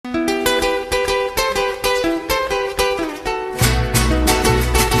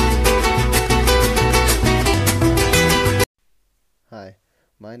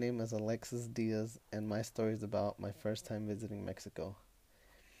My name is Alexis Diaz, and my story is about my first time visiting Mexico.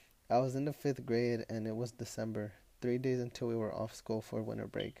 I was in the fifth grade, and it was December, 3 days until we were off school for winter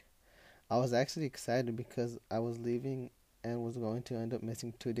break. I was actually excited because I was leaving and was going to end up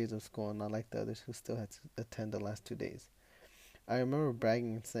missing 2 days of school, not like the others who still had to attend the last 2 days. I remember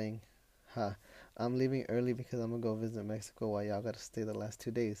bragging and saying, "Ha, I'm leaving early because I'm gonna go visit Mexico while y'all gotta stay the last 2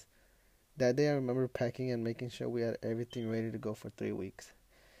 days." That day, I remember packing and making sure we had everything ready to go for 3 weeks.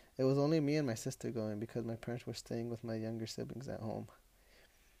 It was only me and my sister going because my parents were staying with my younger siblings at home.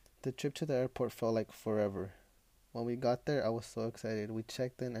 The trip to the airport felt like forever. When we got there, I was so excited. We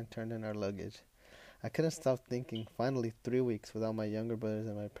checked in and turned in our luggage. I couldn't stop thinking, finally 3 weeks without my younger brothers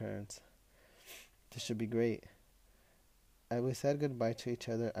and my parents. This should be great. As we said goodbye to each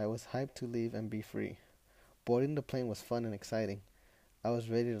other, I was hyped to leave and be free. Boarding the plane was fun and exciting. I was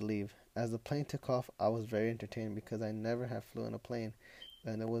ready to leave. As the plane took off, I was very entertained because I never had flew in a plane,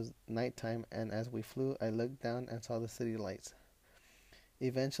 and it was nighttime, and as we flew, I looked down and saw the city lights.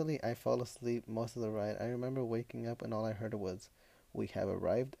 Eventually, I fell asleep most of the ride. I remember waking up and all I heard was, "We have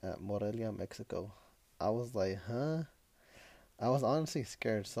arrived at Morelia, Mexico." I was like, huh? I was honestly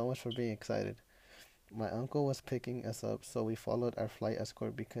scared, so much for being excited. My uncle was picking us up, so we followed our flight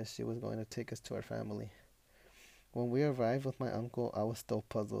escort because she was going to take us to our family. When we arrived with my uncle, I was still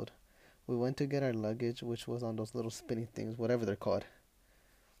puzzled. We went to get our luggage, which was on those little spinny things, whatever they're called.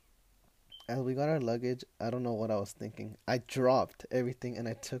 As we got our luggage, I don't know what I was thinking. I dropped everything and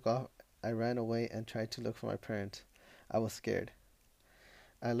I took off. I ran away and tried to look for my parents. I was scared.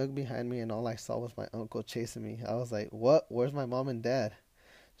 I looked behind me and all I saw was my uncle chasing me. I was like, "What? Where's my mom and dad?"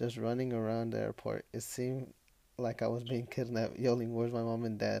 Just running around the airport. It seemed like I was being kidnapped, yelling, "Where's my mom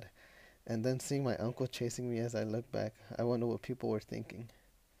and dad?" And then seeing my uncle chasing me as I looked back, I wonder what people were thinking.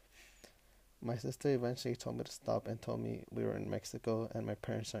 My sister eventually told me to stop and told me we were in Mexico and my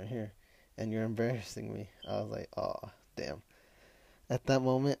parents aren't here. And you're embarrassing me. I was like, "Oh, damn." At that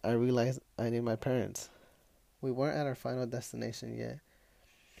moment, I realized I need my parents. We weren't at our final destination yet.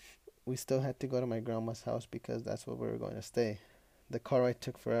 We still had to go to my grandma's house because that's where we were going to stay. The car ride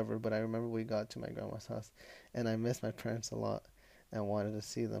took forever, but I remember we got to my grandma's house and I missed my parents a lot and wanted to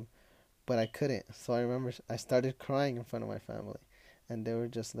see them. But I couldn't, so I remember I started crying in front of my family and they were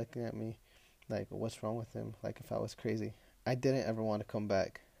just looking at me like, "What's wrong with him?" Like if I was crazy. I didn't ever want to come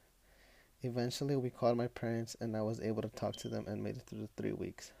back. Eventually, we called my parents and I was able to talk to them and made it through the 3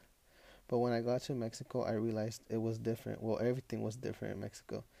 weeks. But when I got to Mexico, I realized it was different. Well, everything was different in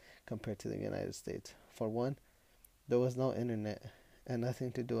Mexico compared to the United States. For one, there was no internet and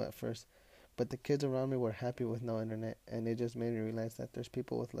nothing to do at first. But the kids around me were happy with no internet, and it just made me realize that there's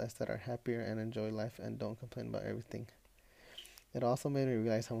people with less that are happier and enjoy life and don't complain about everything. It also made me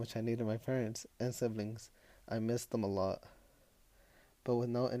realize how much I needed my parents and siblings. I missed them a lot. But with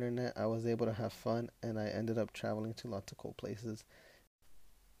no internet, I was able to have fun, and I ended up traveling to lots of cool places.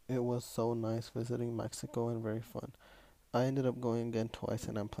 It was so nice visiting Mexico and very fun. I ended up going again twice,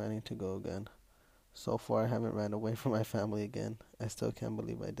 and I'm planning to go again. So far, I haven't ran away from my family again. I still can't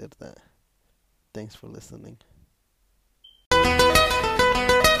believe I did that. Thanks for listening.